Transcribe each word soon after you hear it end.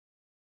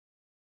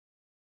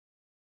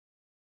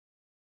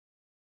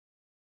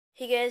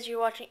Hey guys, you're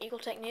watching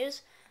Tech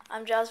News.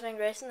 I'm Giles Van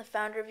Grayson, the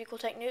founder of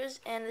Tech News,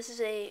 and this is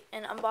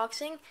an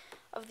unboxing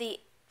of the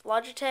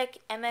Logitech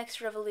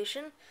MX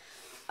Revolution.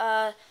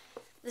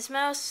 This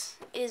mouse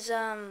is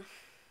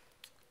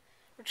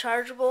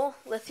rechargeable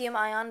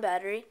lithium-ion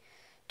battery,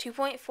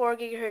 2.4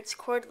 GHz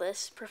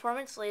cordless,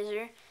 performance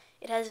laser.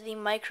 It has the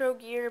micro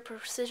gear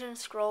precision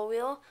scroll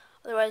wheel,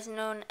 otherwise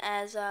known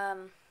as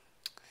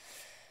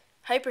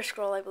Hyper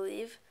Scroll, I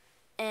believe.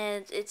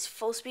 And it's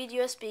full speed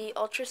USB,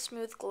 ultra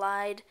smooth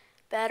glide,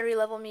 battery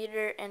level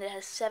meter, and it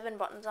has 7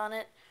 buttons on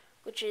it,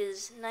 which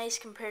is nice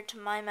compared to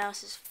my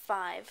mouse's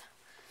 5.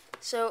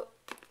 So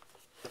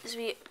as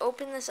we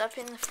open this up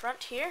in the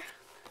front here,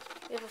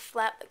 we have a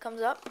flap that comes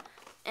up,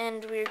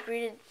 and we are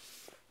greeted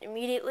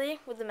immediately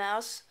with the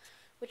mouse,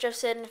 which I've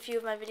said in a few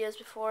of my videos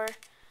before.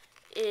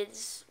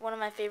 It's one of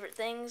my favorite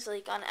things.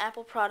 Like on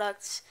Apple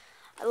products,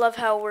 I love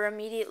how we're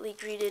immediately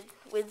greeted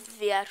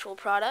with the actual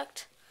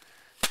product.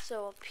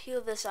 So I'll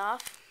peel this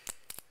off,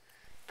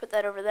 put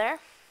that over there,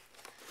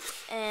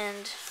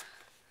 and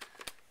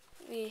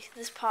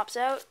this pops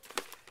out.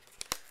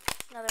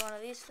 Another one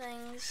of these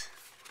things,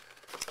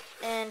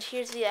 and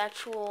here's the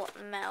actual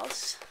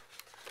mouse.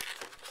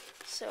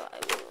 So I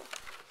will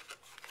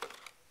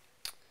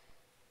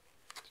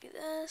do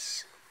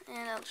this,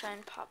 and I'll try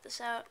and pop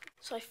this out.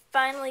 So I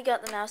finally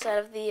got the mouse out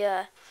of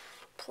the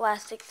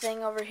plastic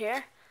thing over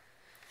here,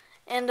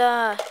 and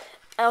I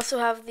also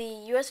have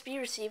the USB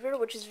receiver,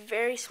 which is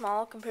very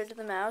small compared to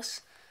the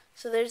mouse.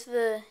 So there's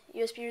the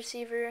USB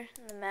receiver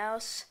and the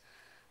mouse.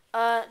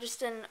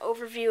 Just an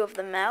overview of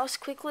the mouse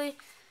quickly.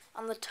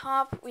 On the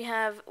top we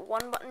have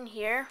one button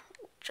here,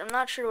 which I'm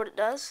not sure what it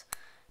does,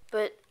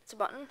 but it's a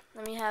button.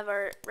 Then we have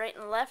our right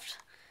and left.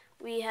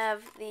 We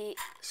have the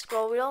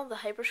scroll wheel, the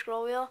hyper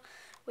scroll wheel,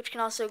 which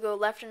can also go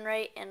left and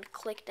right and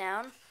click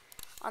down.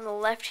 On the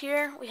left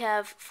here we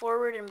have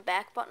forward and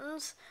back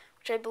buttons,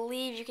 which I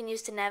believe you can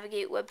use to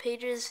navigate web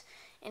pages.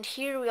 And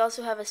here we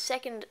also have a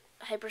second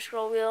hyper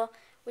scroll wheel,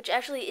 which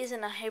actually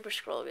isn't a hyper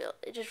scroll wheel.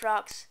 It just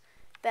rocks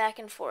back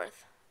and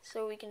forth.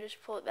 So we can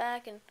just pull it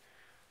back and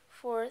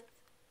forth,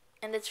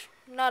 and it's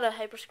not a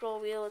hyper scroll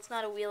wheel. It's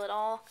not a wheel at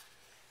all.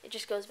 It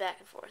just goes back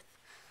and forth.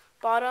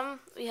 Bottom,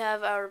 we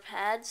have our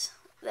pads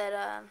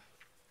that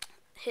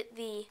hit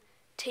the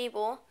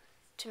table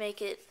to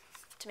make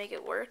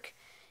it work,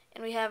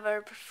 and we have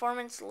our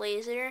performance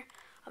laser.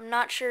 I'm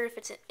not sure if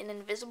it's an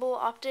invisible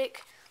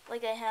optic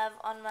like I have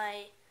on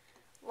my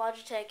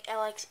Logitech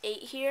LX8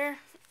 here.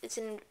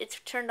 It's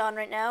turned on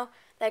right now.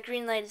 That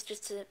green light is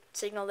just to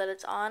signal that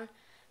it's on,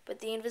 but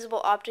the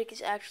invisible optic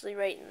is actually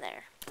right in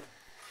there.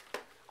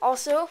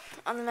 Also,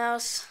 on the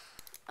mouse,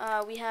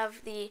 we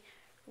have the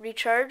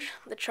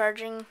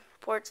charging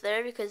ports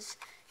there, because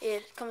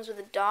it comes with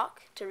a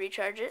dock to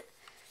recharge it.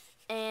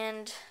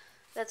 And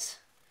that's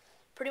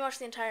pretty much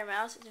the entire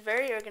mouse. It's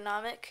very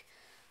ergonomic.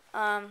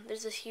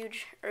 There's this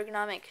huge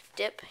ergonomic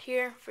dip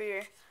here for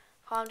your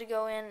palm to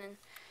go in, and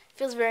it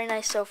feels very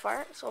nice so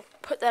far. So I'll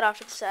put that off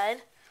to the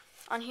side.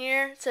 On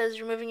here it says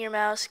removing your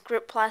mouse,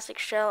 grip plastic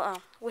shell.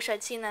 Oh, wish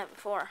I'd seen that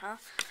before, huh?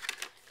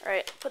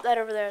 Alright, put that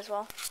over there as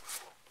well.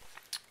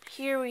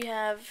 Here we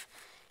have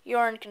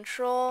you're in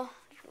control,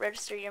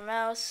 register your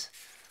mouse,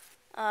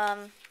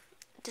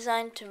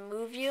 designed to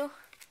move you.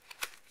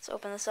 Let's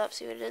open this up,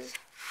 see what it is.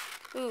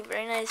 Ooh,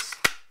 very nice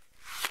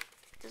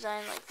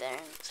design like there,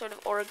 sort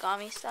of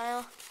origami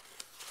style,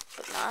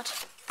 but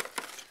not.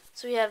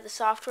 So we have the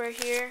software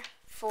here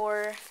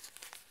for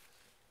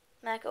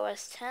Mac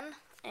OS X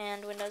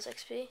and Windows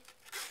XP.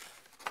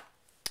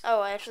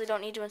 Oh, I actually don't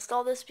need to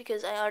install this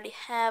because I already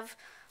have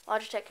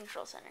Logitech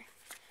Control Center.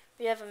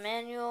 We have a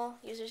manual,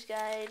 user's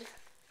guide,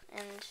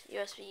 and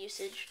USB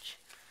usage, which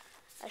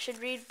I should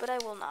read, but I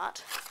will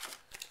not.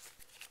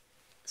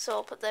 So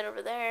I'll put that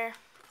over there,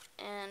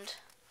 and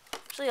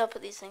actually I'll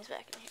put these things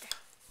back in here.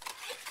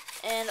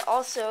 And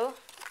also,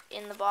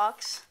 in the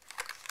box,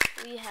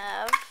 we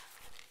have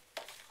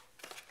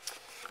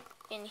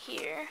in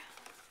here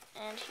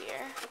and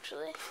here,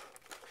 actually.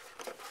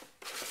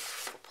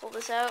 Pull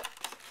this out.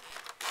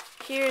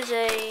 Here's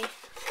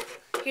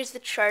the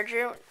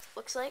charger, what it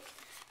looks like,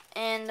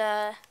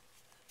 and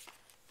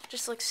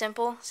just looks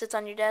simple. Sits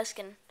on your desk,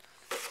 and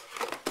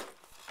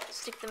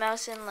stick the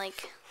mouse in,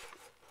 like,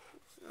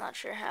 not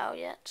sure how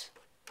yet.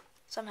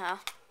 Somehow.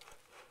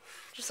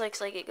 Just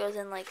looks like it goes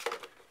in like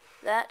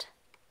that.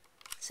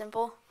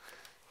 Simple.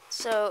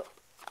 So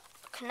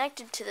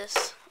connected to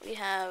this we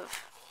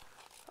have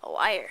a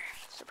wire,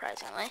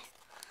 surprisingly.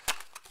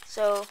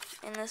 So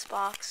in this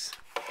box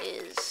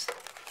is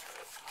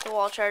the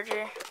wall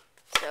charger.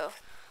 So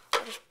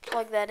I'll just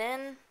plug that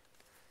in,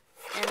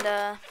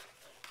 and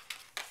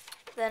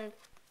then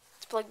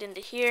it's plugged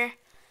into here,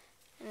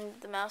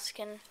 and the mouse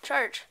can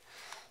charge.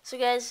 So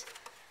guys,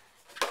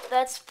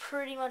 that's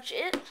pretty much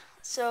it.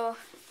 So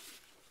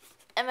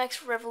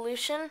MX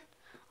Revolution,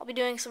 I'll be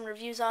doing some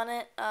reviews on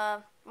it,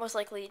 most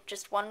likely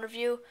just one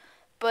review,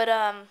 but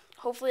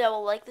hopefully I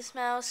will like this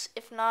mouse.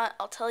 If not,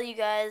 I'll tell you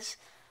guys.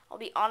 I'll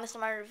be honest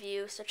in my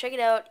review, so check it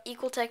out,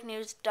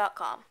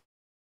 equaltechnews.com.